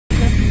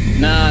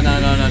No.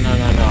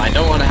 I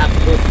don't want to have to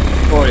go through the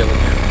tutorial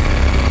again.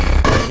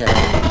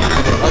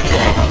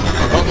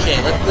 Okay.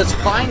 Let's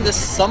find this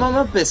son of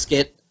a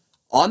biscuit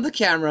on the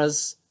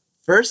cameras.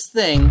 First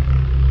thing.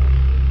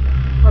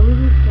 Are we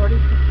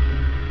recording?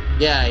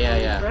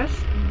 Yeah. Fresh?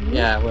 Mm-hmm.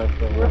 Yeah,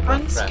 we're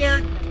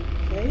unscared.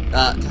 Okay.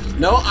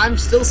 No, I'm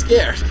still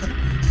scared.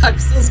 I'm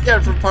still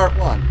scared for part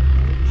 1.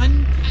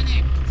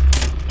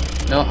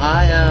 Unpanicked. No,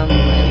 I am.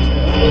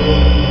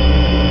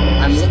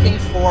 I'm looking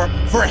for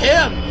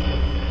him.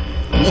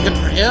 I'm looking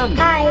for him.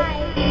 Hi.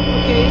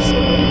 Okay, so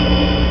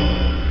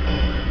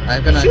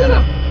I'm gonna. Shoot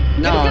him.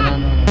 No, it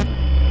doesn't.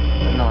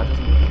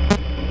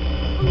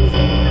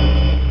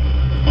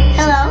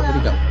 Hello?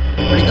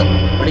 Where'd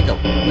he go?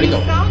 You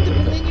found him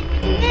and then you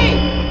went away.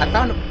 I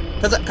found him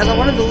because I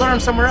wanted to lure him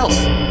somewhere else,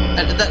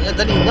 and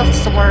then he left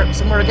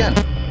somewhere again.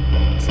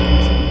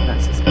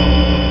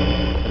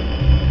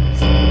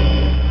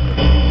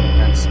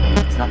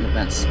 It's not in the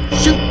vents.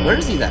 Shoot! Where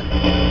is he then?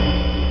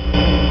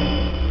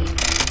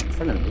 In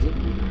front of me, is it?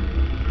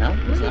 No,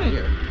 he's not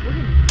here. We're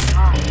gonna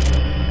die.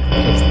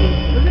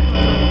 We're gonna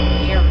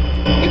run here.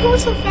 You're going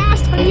so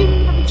fast. How do you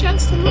even have a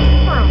chance to look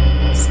for him?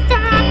 Stop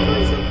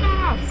going so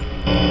fast.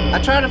 I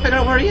tried to figure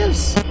out where he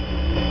is.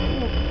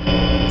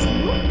 Let's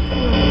look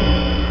for him.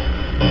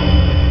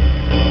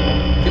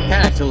 Too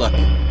panicked to look.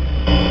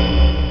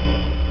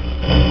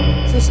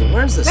 Seriously,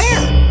 where is this?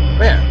 There.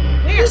 Where?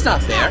 There. He's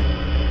not there.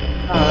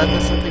 Oh,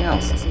 that's something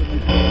else.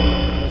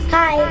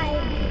 Hi.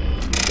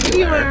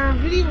 Video error.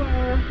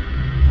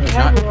 He's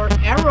not.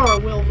 Error,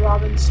 Will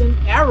Robinson.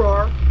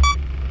 Error.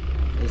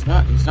 He's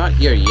not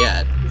here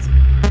yet.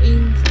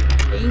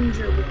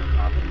 Danger, Will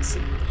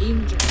Robinson.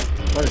 Danger.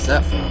 What is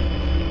that from?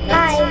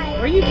 Hi.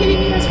 Are you kidding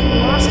me? That's from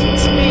Lost in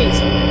Space.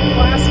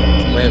 Classic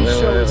TV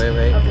shows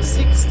wait. of the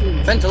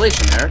 60s.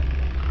 Ventilation error.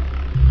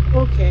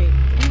 Okay,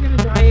 you're gonna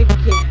die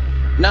again.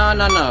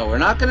 No. We're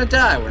not gonna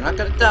die. We're not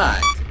gonna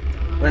die.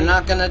 We're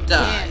not gonna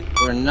die.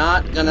 We're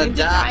not gonna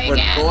die. We're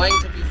going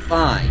to be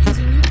fine. Because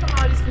when you come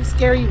out, he's gonna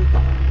scare you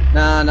again.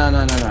 No.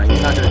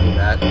 He's not gonna do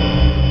that.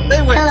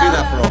 They wouldn't do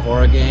that for a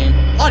horror game.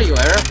 Audio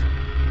error.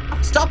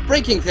 Stop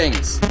breaking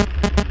things.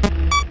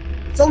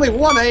 It's only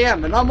 1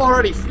 a.m. and I'm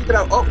already freaking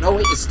out. Oh, no,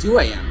 wait, it's 2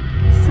 a.m.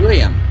 It's 2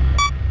 a.m.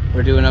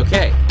 We're doing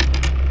okay.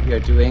 We are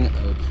doing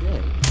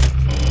okay.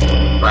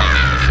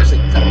 Seriously,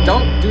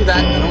 don't do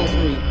that. That almost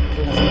made me,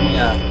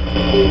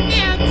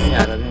 Yes.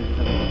 yeah, that made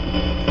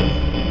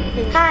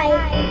me, Hi.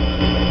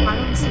 I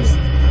don't see.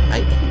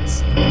 I can't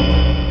see.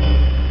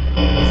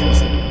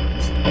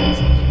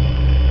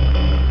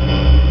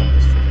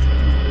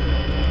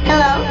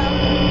 Hello?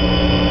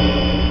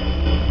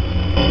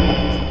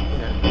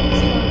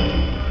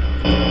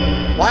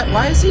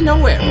 Why is he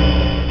nowhere?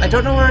 I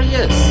don't know where he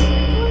is.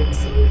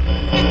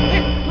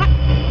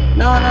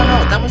 No,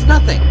 that was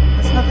nothing.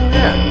 There's nothing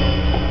there.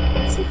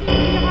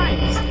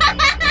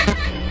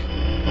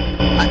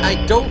 I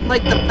don't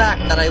like the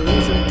fact that I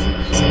lose him too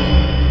easily.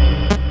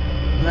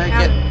 And I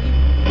get...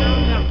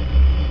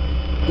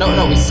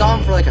 No, we saw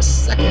him for like a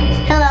second.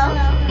 Hello?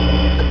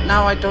 But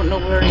now I don't know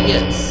where he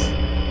is.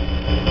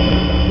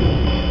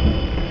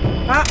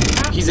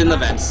 He's in the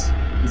vents.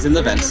 He's in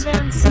the vents.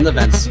 He's in the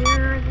vents.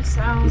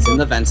 He's in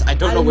the vents. I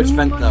don't know which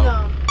vent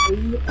though.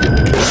 You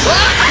gotta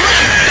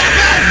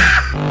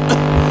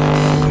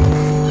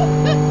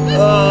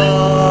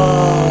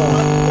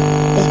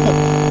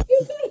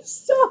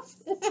stop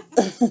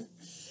that.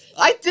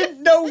 I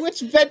didn't know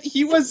which vent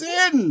he was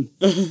in.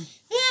 Okay,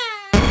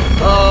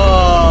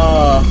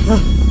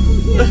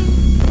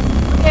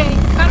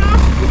 cut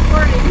off the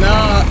recording.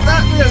 No,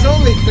 there's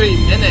only 3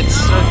 minutes.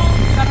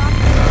 Cut off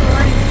the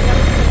recording.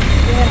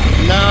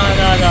 No.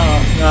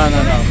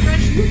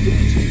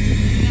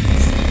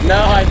 No,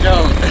 I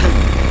don't.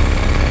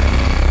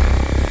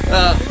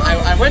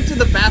 I went to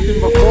the bathroom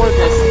before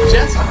this,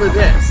 just for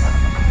this.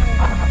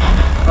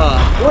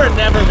 We're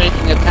never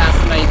making it past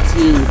night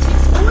 2.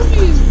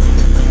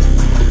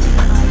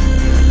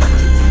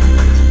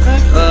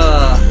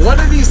 One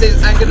of these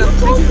days I'm gonna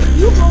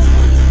You go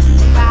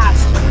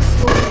fast.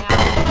 Slow down.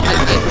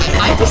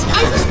 I just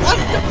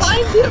wanted to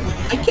find him.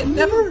 I can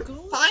never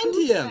find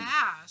him.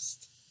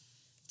 Fast.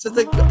 So it's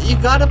like you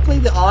gotta play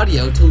the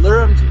audio to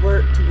lure him to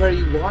where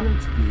you want him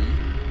to be.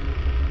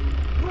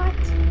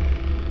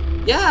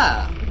 What?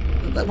 Yeah.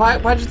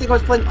 Why did you think I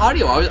was playing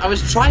audio? I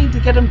was trying to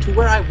get him to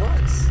where I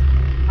was.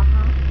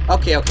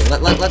 Okay.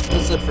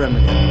 Let's look for him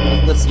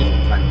again. Let's see if we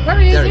can find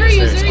him. There he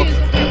is. Okay,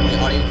 play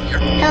audio here.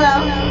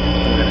 Hello?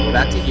 We're gonna go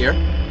back to here.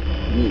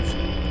 Move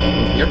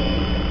here.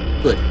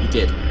 Good, he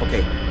did.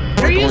 Okay.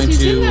 There he is.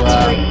 He's in that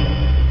screen.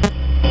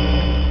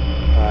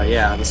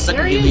 Yeah, the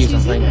second There he he leaves, is, I'm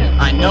he's playing in there.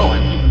 I know,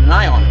 I'm keeping an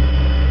eye on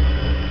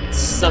him.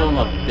 Son of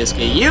a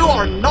biscuit. You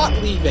are not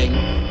leaving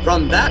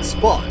from that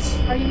spot.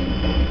 Are you?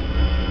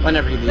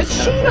 Whenever he leaves, Let's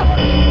I'm shoot gonna play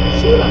audio.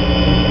 him. Shoot him.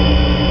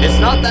 It's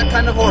not that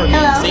kind of horror game.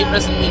 Hello? Save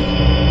Resident Evil.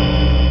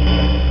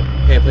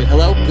 Okay, I played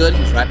hello. Good,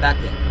 he's right back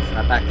there. He's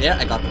right back there.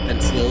 I got the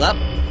vent sealed up.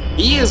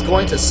 He is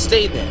going to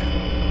stay there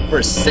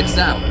for 6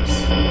 hours.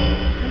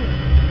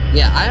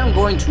 Yeah, I am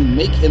going to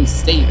make him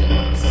stay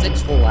there for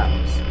 6 whole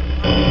hours.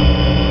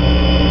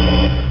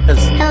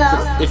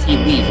 if he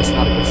leaves, it's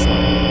not a good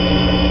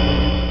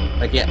sign.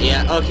 Like,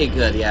 yeah, okay,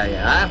 good,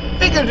 yeah. I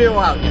figured you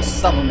out, you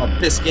son of a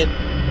biscuit.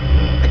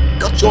 I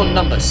got your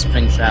number,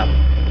 Springtrap.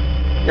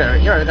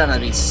 You're gonna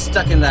be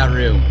stuck in that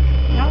room.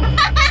 No.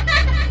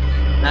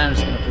 I'm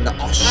just gonna put that.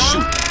 Oh,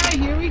 shoot! Ah,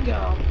 here we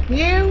go.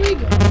 Here we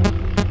go.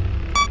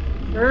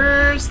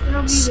 First,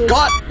 there'll be this.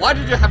 Scott, why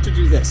did you have to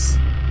do this?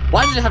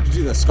 Why did you have to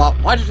do this, Scott?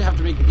 Why did you have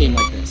to make a game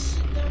like this?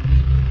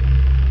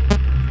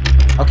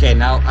 Okay,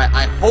 now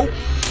I hope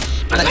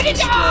that gonna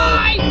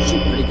die!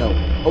 Shoot, where'd he go?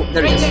 Oh,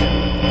 there he is. There.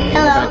 Okay,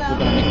 Hello. we're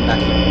gonna make him back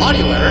here.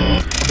 Audio error.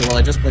 Okay, well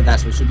I just played that,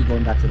 so we should be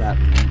going back to that.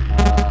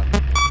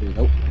 Here we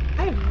go.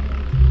 I have no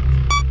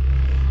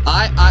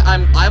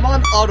I'm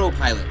on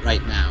autopilot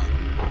right now.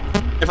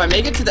 If I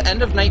make it to the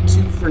end of night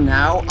 2 for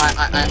now,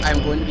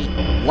 I'm going to be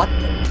what?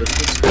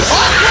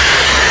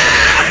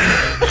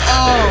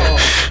 Oh!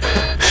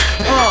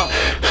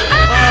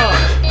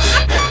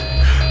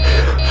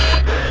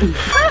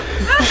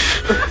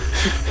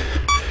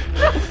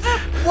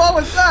 What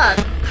was that?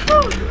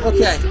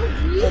 Okay. Still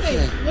breathing.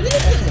 Okay. What is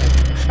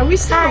it? Are we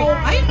still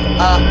alive?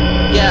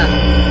 Yeah.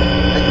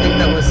 I think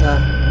that was,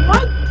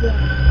 What the?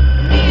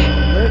 Man.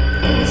 where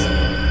is...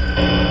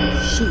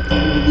 Shoot, we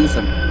need to do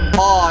some...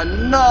 Oh,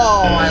 no!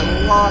 I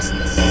lost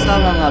the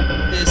son of a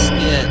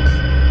biscuit.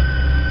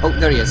 Oh,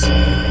 there he is.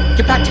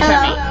 Get back to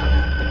Hello.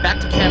 Kemi. Get back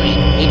to Kemi.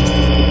 Okay, just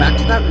go back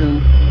to that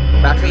room.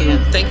 Back to the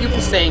room. Thank you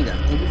for staying there.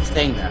 Thank you for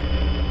staying there.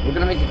 We're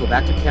gonna make you go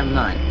back to Chem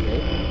 9, okay?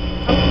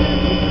 We're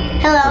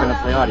Hello. gonna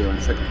play audio and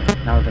trick him.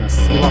 Now we're gonna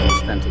seal off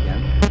this vent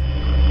again.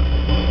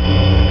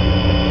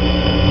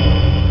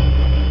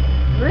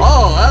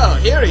 Oh,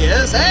 here he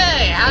is.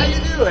 Hey, how you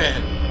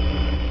doing?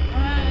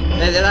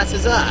 That's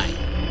his eye.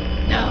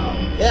 No.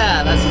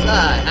 Yeah, that's his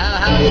eye.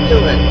 How you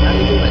doing? How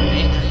you doing,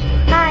 mate? How you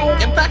doing? Hi.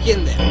 Get back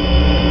in there.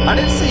 I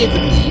didn't say you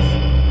could leave.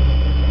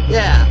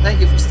 Yeah, thank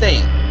you for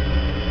staying.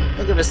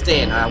 Thank you for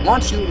staying. I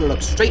want you to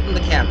look straight in the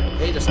camera,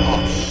 okay? Just,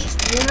 oh,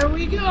 shit. Here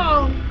we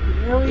go.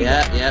 Here we go.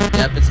 Yep,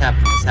 it's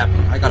happening, it's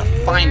happening. I gotta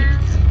find him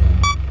again.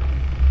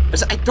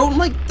 I don't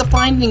like the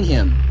finding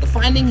him. The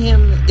finding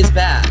him is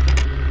bad.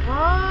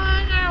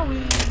 On our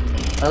way.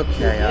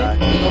 Okay,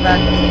 can you go back?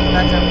 Can you go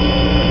back down?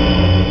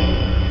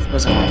 This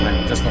wasn't a long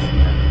time, just left from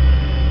there.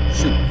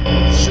 Shoot.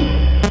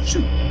 It's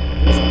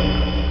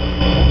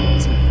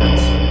in the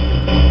fence.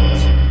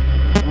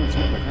 Oh, it's in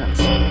the fence.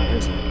 Where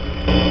is it?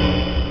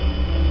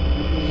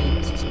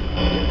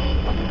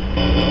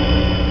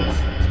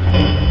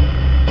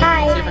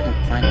 Hi. See if I can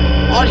find him.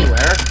 Audio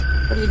error?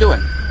 What are you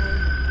doing?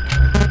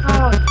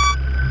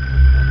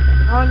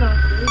 Oh no,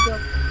 here we go.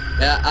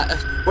 Yeah,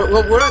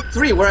 we're at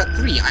 3. We're at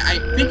 3. I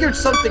figured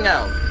something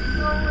out. Oh,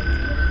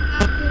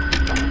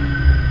 what's gonna happen?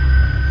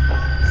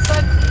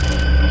 Son,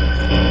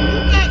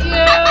 look at you.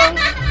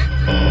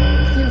 I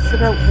can't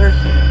figure out where he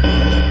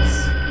is.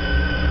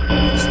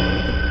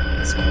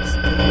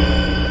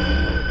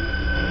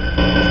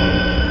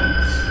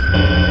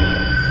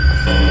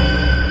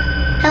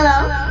 Hello.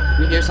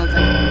 You hear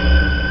something?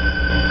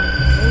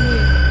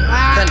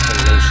 Ah.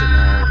 Ventilation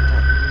there.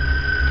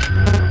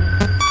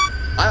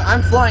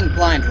 I'm flying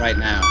blind right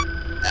now.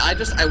 I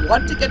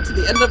want to get to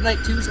the end of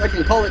night 2 so I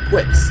can call it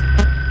quits.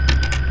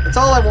 That's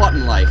all I want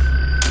in life.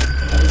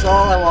 That's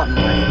all I want in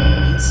life.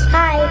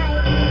 Hi.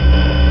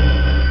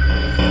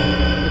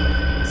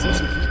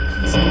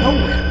 He's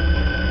nowhere.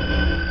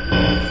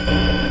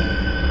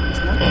 He's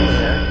not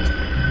there.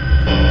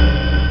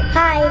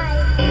 Hi.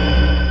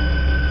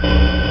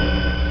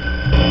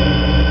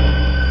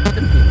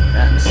 Couldn't be in the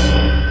fence.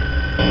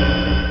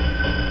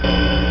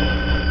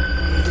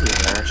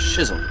 There,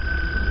 shizzle.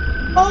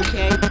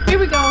 Okay, here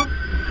we go.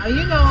 Now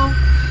you know.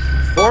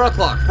 4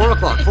 o'clock.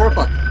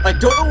 I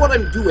don't know what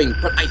I'm doing,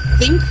 but I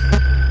think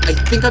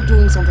I'm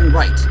doing something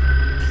right.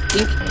 I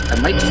think I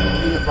might just be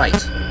doing it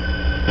right.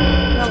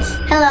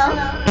 Hello.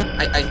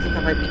 I think I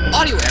might be...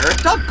 Audio error!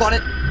 Doggone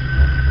it!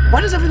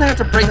 Why does everything have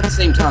to break at the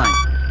same time?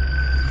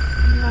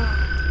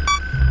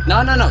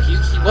 No. He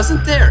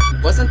wasn't there.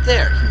 We're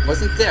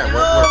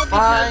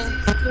fine.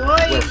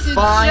 We're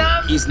fine.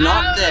 He's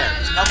not there.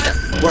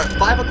 We're at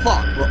 5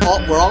 o'clock.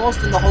 We're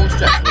almost in the home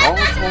stretch. We're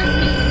almost home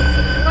free.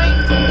 Going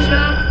to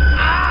jump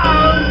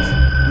out.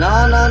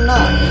 No.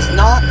 He's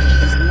not.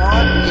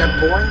 We are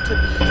going to be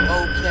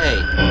okay.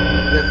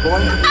 We're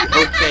going to be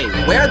okay.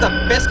 Where the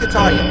biscuits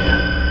are you, man?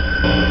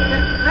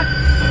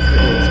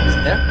 Is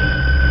he there?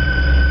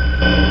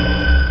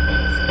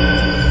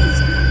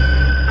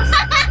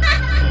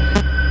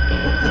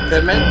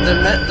 They're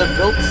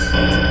built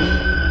to be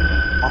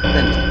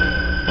authentic.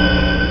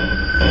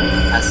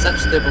 As such,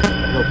 they're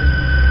broken.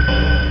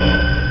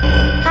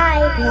 Hi.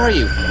 Who are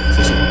you?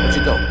 Seriously, where'd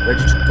you go? Where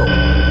did you go?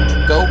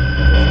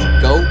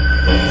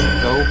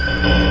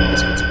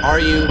 Biscuits, are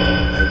you? I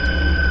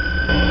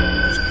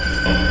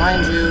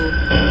find you.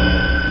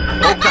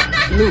 Oh crap!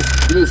 He moved.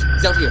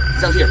 He's out here.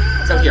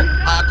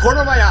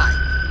 Corner of my eye.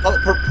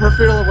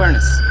 Peripheral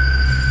awareness.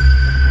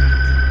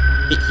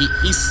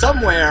 He's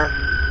somewhere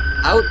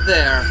out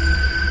there.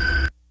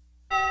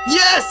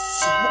 Yes!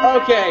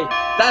 Okay,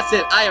 that's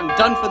it. I am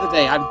done for the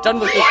day. I'm done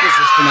with this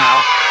business for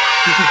now.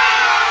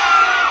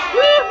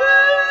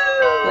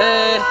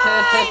 Hey,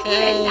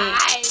 We're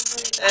live.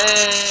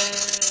 hey.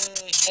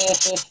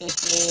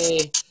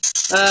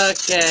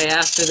 Okay,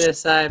 after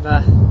this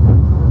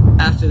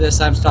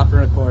I'm stopping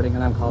recording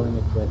and I'm calling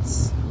it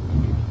quits.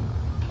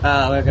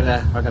 We're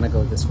gonna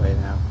go this way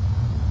now.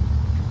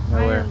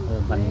 We're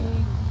bunny.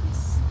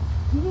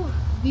 You know,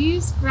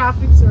 these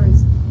graphics are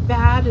as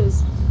bad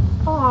as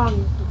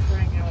Pong, for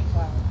crying out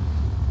loud.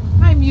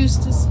 I'm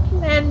used to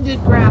splendid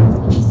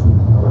graphics.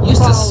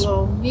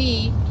 Follow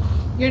me.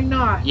 You're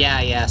not.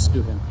 Yeah,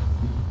 screw him.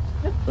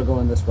 We're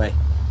going this way.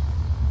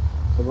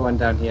 We're going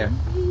down here.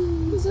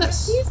 Who's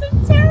this? These are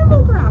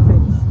terrible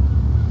graphics.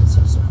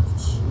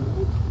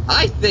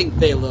 I think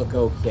they look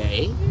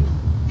okay.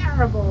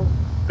 Terrible.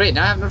 Great,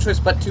 now I have no choice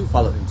but to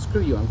follow him.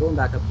 Screw you, I'm going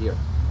back up here.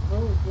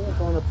 Oh, good. I'm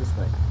going up this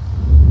way.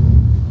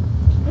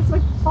 It's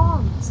like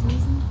Pong. See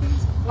these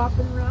things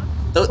flopping around?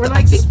 We're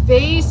like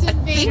Space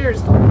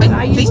Invaders.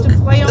 I used to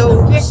play on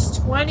the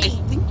VIC-20. I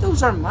think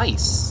those are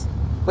mice.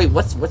 Wait,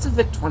 what's a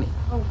VIC-20?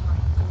 Oh my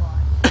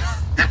god.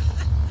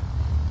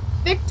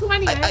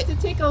 VIC-20, I have to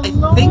take a I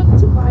loan think-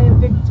 to buy a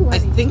VIC-20. I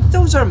think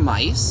those are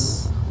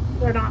mice.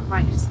 They're not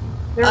mice.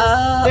 They're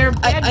I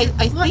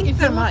look, think if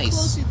they're you look mice.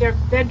 closely, they're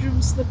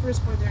bedroom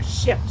slippers or they're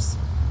ships.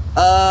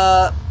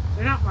 They're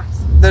They're not mice.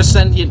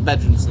 sentient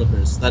bedroom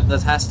slippers. That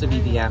has to be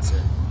the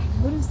answer.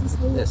 What is this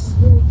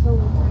little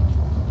fellow trying to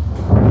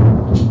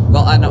do?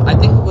 Well, I know. I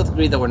think we both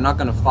agree that we're not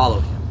going to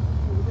follow him.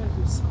 Oh, we gotta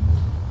do something.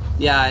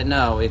 Yeah, I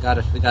know. We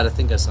gotta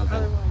think of something.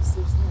 Otherwise,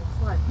 there's no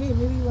fun. Hey,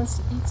 maybe he wants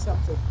to eat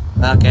something.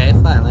 Okay,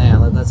 fine. Yeah,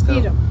 let's go.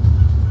 Feed him.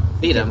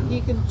 Feed him.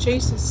 He can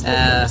chase his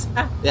slippers.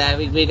 Yeah,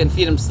 we can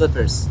feed him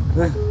slippers.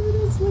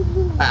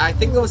 I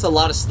think there was a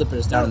lot of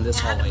slippers down in this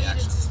hallway,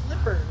 actually.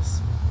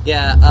 Slippers.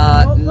 Yeah.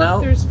 Oh, No.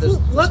 look, there's fruit.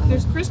 Look,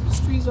 there's Christmas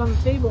trees on the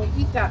table.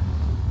 Eat that.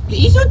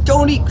 You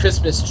don't eat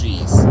Christmas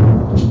trees.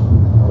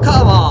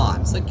 Come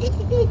on. It's like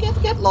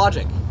get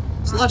logic.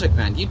 It's logic,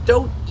 man. You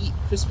don't eat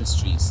Christmas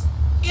trees.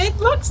 It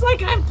looks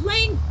like I'm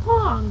playing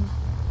Pong.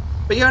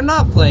 But you're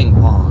not playing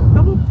Pong.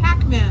 How about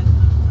Pac-Man?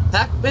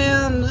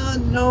 Pac-Man?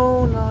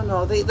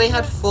 No. They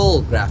had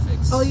full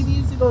graphics. All you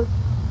need is to go.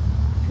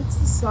 What's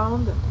the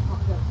sound that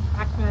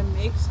Pac-Man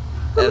makes?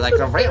 They're like a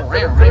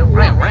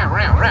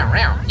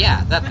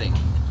yeah, that thing.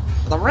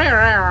 The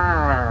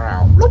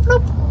bloop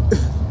bloop.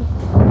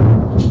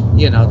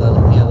 You know, the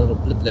little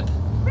blip blip.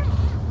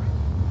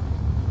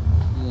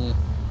 Yeah.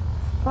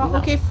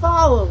 Okay,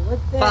 follow. What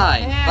the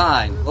heck?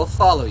 Fine. We'll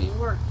follow you.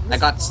 Lord, I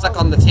got just stuck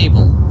follow. on the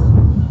table.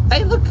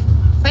 Hey, look,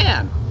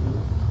 fan.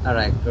 All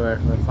right, we're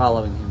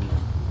following him.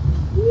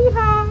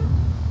 Yeehaw!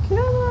 Come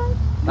on.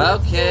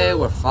 Okay,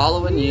 we're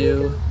following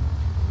you.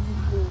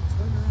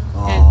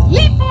 And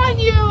leap on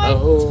you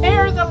and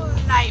tear the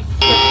knife.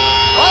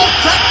 Oh,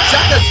 crap!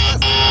 Chuck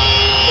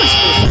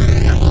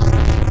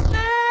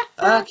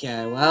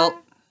Okay, well,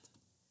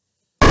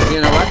 you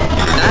know what?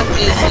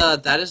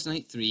 That is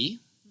night 3.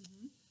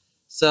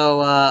 So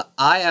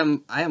I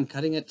am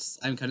cutting it.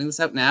 I'm cutting this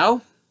out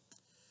now.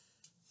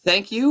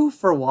 Thank you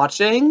for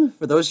watching.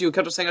 For those of you who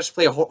kept saying I should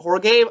play a horror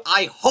game,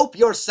 I hope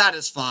you're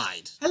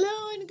satisfied.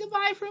 Hello and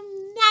goodbye from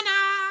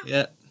Nana.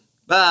 Yeah.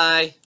 Bye.